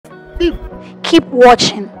Keep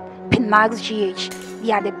watching Pinax GH.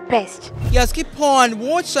 They are the best. Yes, keep on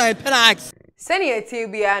watching Pinax. Senior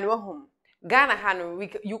TV and home. Ghana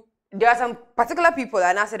there are some particular people,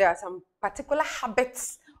 and I said there are some particular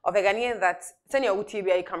habits of a Ghanaian that senior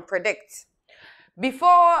TV you can predict.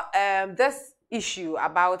 Before this issue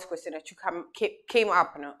about Christina came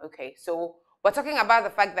up, no? Okay, so we're talking about the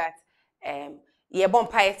fact that ye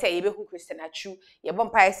bompire say ye be who Christina Chu, ye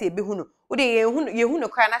bompire say be who no. Ude ye who no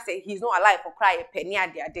cry and say he's not alive for cry a penny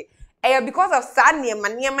ade. Because of sad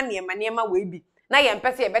niema we be. Na ye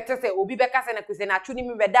mpese ye better say obi beka say na Christina Chu ni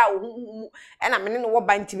me beda wo and I'm in no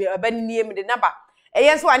banti be abani nie me de naba.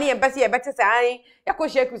 So ani ye mpese ye better say ai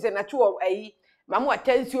yakohia Christina Chu ayi mamu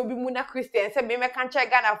atensi obi mu na Christian say me kan che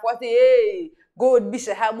Ghana for say hey God be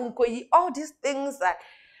she ha mu nkoyi all these things that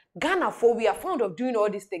Ghana for we are fond of doing all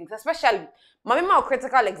these things, especially mama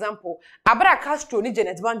critical example Abra Castro ni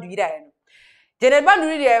Janet Bandu ira no Janet Bandu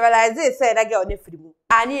realize say that girl ne free mu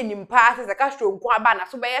ani enim pa say Castro nko aba na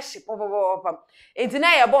so be ye hye pop enti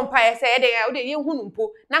na ye bom pa ye say ye hu no mpo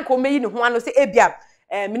na nko meyi ne ho ano say ebia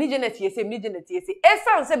mini Janet ye say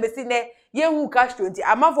sound say besi ne ye hu Castro enti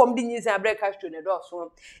amafom di nyi say Abra Castro ne do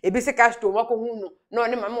so ebi say Castro mako hu no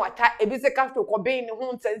ne mama wata ebi say Castro ko be ne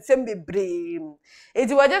hu nsem bebre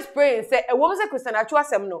enti we just praying say e wo say Christina Chu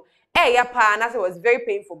asem no ya pa na say was very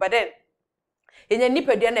painful but then enya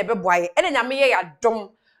nipadua na ebeboaye ene nyame ye ya dom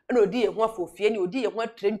na odi ye ho afofie ne odi ye ho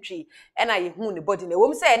atrentwi na ye hu ne body na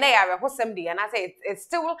wo say na ya rehosem de na say it's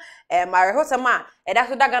still my rehosem a e da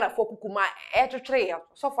so daga na fo kukuma e twetwere ya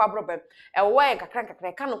so for problem e wo ye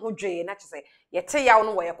kakran ka no ho dwe na che ye te yaw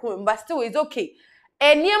no wo ye ko but still is okay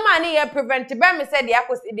eniema na ye prevent be me say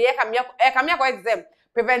de kam ya exam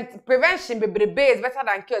prevention bebrebe is better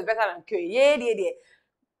than cure ye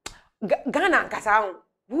Ghana Kasao,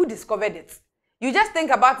 who discovered it? You just think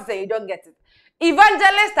about it and you don't get it.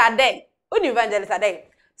 Evangelist Addai, Evangelist Addai.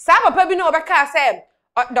 Saba pebi no obeka say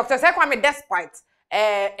Dr. Sekwame despite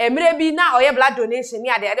maybe na oye blood donation ni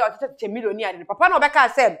ade o tete million ni ade papa no obeka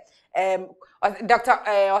say Dr.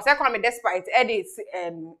 Sekwame despite edit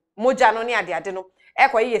moja no ni ade no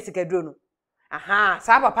ekoye yesikaduro no aha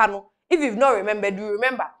saba papa no if you've not remembered you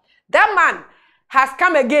remember that man has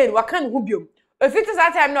come again wakan hu biom. If it is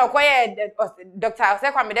that time now, Dr.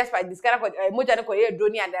 Sekwame despite this kind of moja no koye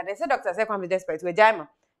droni and they say Dr. Sekwame despite we jaima.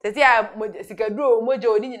 Say sikadro moja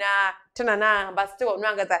oni na tena na but still no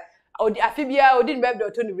angata. Afibia odi nbe do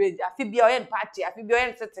to ni range. Afibia oyen party, afibia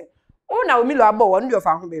oyen setting. O na omi lo abo won do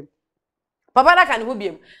fa ho bem. Papa na kan hu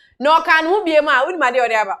biem. No kan hu biem a uni ma de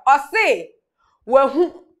ode aba. O say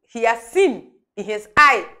he has seen in his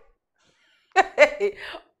eye.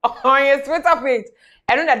 On his Twitter page.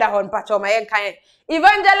 I don't know that one patch on my kind.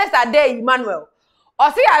 Evangelist Addai Emmanuel.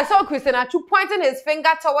 Or see, I saw Christina Chu pointing his finger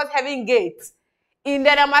towards Heaven Gate in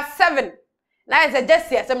the number 7. Now it's a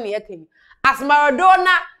Jesse assembly. As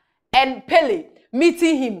Maradona and Pele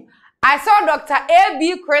meeting him, I saw Dr.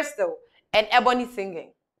 A.B. Crystal and Ebony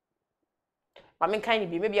singing. I mean, kind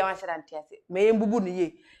of be maybe I want to say may bubu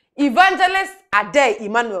ni Evangelist Addai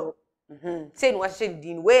Emmanuel. Saying what she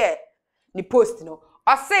did where the post, you know,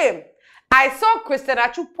 or same. I saw Christina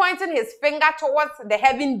Chu pointing his finger towards the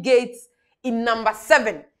Heaven Gates in number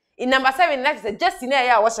 7. In number 7, next is just in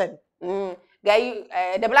there, watching.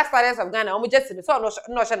 The Black Stars of Ghana, almost just in the so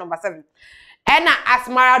no number 7. And as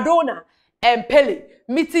Maradona and Pele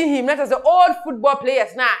meeting him, that is the old football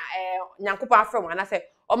players now. Nyankupa from and I said,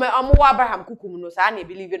 Abraham Kukumu, so I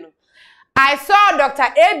believe in. I saw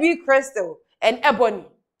Dr. A.B. Crystal and Ebony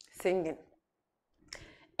singing.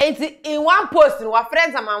 In one post, our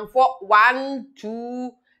friends are man for 1,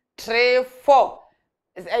 2, 3, 4.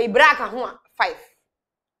 A braka 5.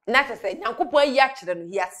 Not say, Nankupo Yachden,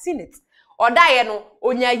 he has seen it. Or Diano,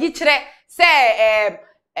 Onya Yichre, say,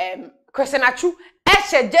 Christina Chu,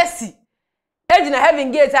 Eshe Jesse. Edna having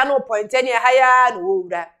gates are no point any higher and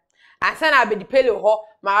older. And send I be the Pele ho,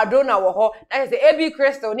 Maradona or ho, that is the A.B.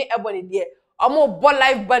 Crystal, ni Ebony dear. Omo ball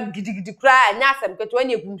life band giddy cry, and Yasam, because when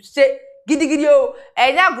you say, Gidigio,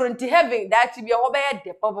 and now going to heaven that to be a bed,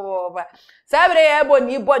 papa. Saturday,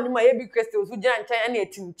 Ebony, born my baby crystals who giant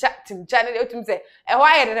and Tim channel to say, and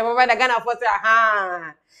why did I never Ghana for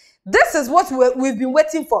aha. This is what we've been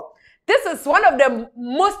waiting for. This is one of the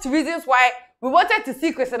most reasons why we wanted to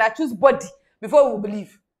see Christina Chu's body before we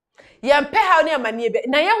believe. Yam pe how near my neighbor,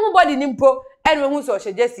 na young body nimpo, and who saw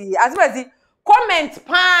she just see as well as comment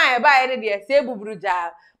pie by any dear, say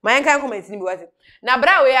Bubruja. My can't comment in me. Na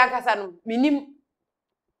bra we akasa no minim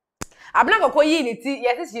abna kokko yi ni ti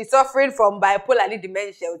yes she's suffering from bipolar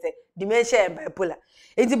dementia and bipolar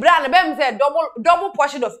enti bra na bem say double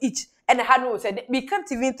portion of each and the hand said we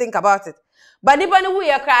can't even think about it. But nobody who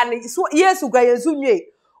are crying so yes, who can soon ye.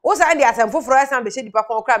 Also, and the assembly for us and the shady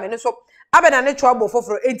papa cram and so Abena no trouble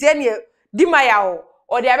for any Dimayao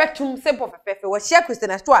or the Abectum simple for Fefe was share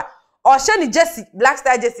Christian as to or Shani Jesse, Black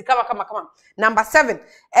Star Jesse, come on. Number 7.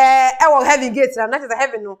 Our heavy gates, and that is a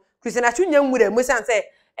heaven no Christian as you young with a Musan say,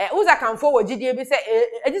 Uza come forward, GDB say,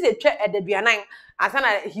 it is a check at the B9,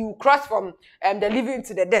 and he will cross from the living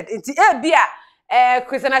to the dead. It's a beer,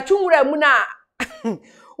 Christian Achumura Muna.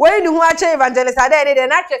 When you watch Evangelist Addai,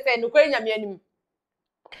 then I just say, no,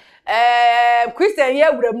 Christian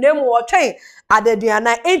here with a name or train at the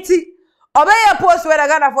Diana 80. Obey a post where I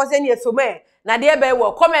got for 10 years so may. Now, dear Bay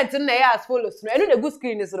will comment in the air as follows. I know the good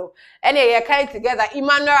screen is low. And they are kind together.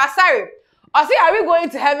 Emmanuel Asari. I say, are we going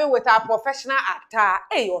to heaven with our professional actor?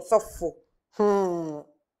 Hey, you're so full.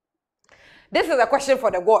 This is a question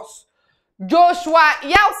for the gods. Joshua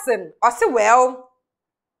Yelson. I say, well,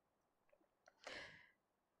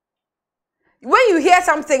 when you hear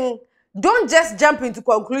something, don't just jump into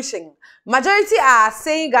conclusion. Majority are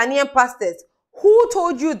saying Ghanaian pastors. Who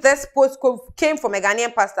told you this post came from a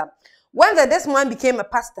Ghanaian pastor? When this man became a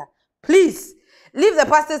pastor, please leave the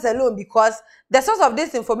pastors alone because the source of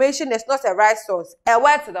this information is not a right source. A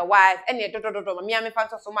word to the wise, and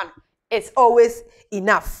it's always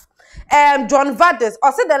enough. John Vades,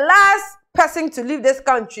 also the last person to leave this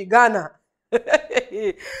country, Ghana,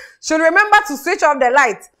 should remember to switch off the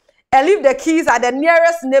light and leave the keys at the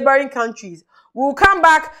nearest neighboring countries. We'll come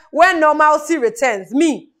back when normalcy returns.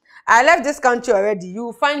 Me, I left this country already. You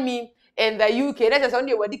will find me in the UK. That is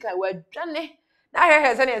only what you were Johnny. Now here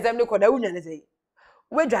has any example called the Union say.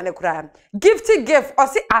 We Johnny cry. Gifty gift or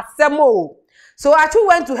say asemo. So Atsu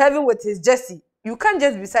went to heaven with his Jesse. You can't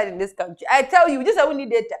just be sad in this country. I tell you, this is only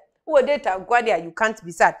data. Who data? You can't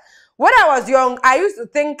be sad. When I was young, I used to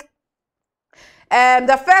think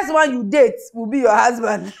the first one you date will be your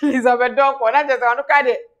husband. He's a dog or not just on the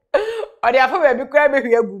credit. Or the affair will be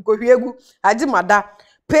crying. Ajimada.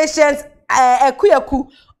 Patience, Kuyaku.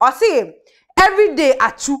 Or say, every day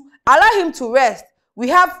Atsu, allow him to rest. We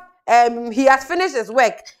have, he has finished his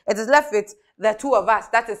work. It is left with the two of us.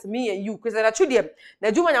 That is me and you. Because the two them,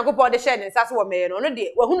 the Juma Yanko on the shed and Sasso may no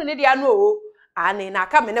day. Well, who need I know? And in a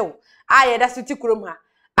coming now. I that's the Tikuruma.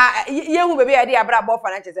 Young baby idea about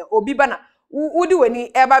financials. Obibana. Who do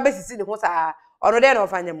any ever basis in the house or then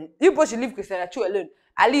of them? You push leave Christian Atsu alone.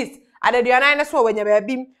 At least, at the Diana so when you may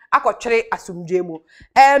be a cotre assume Jemo.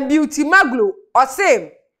 Beauty Maglo or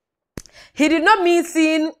same. He did not mean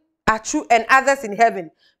seeing Atsu and others in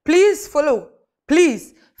heaven. Please follow.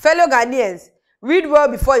 Please, fellow Ghanaians, read well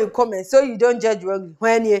before you comment so you don't judge wrongly.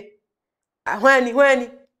 When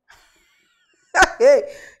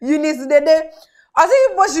you need the day. I say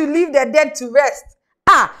you should leave the dead to rest.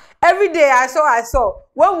 Every day I saw.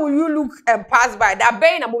 When will you look and pass by? That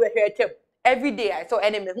pain I'm over here. Every day I saw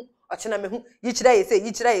enemy. Yichida you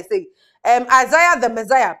say. Isaiah the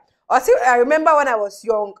Messiah. I remember when I was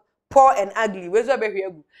young, poor and ugly. Where's your baby?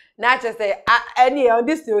 Not just say any on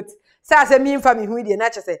this note. Say I say me family who did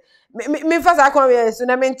not just say me first I come here so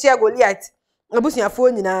na me ntia Goliath. Abusia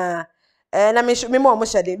phone nyina. Na me more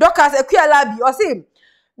mushade. Doctors Ekualabi or say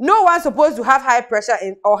no one supposed to have high pressure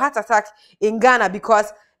or heart attack in Ghana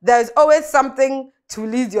because there is always something to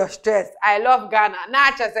release your stress. I love Ghana.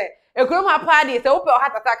 Not just say Ekuroma party say open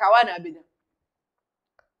heart attack I wanna be.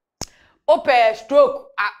 Open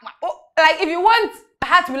stroke. Like if you want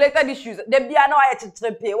heart-related issues, there be no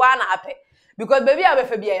way pay one happy because baby I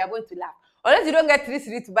be you're going to laugh unless you don't get 3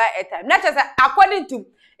 cedis to buy airtime. Not just according to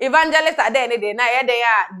Evangelist Addai, they na they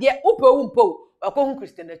are there umpo or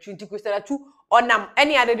Christian Atsu or nam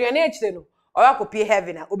any other no or I could pay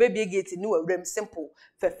heaven or baby gate in new room simple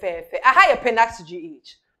for a higher pen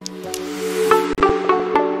GH.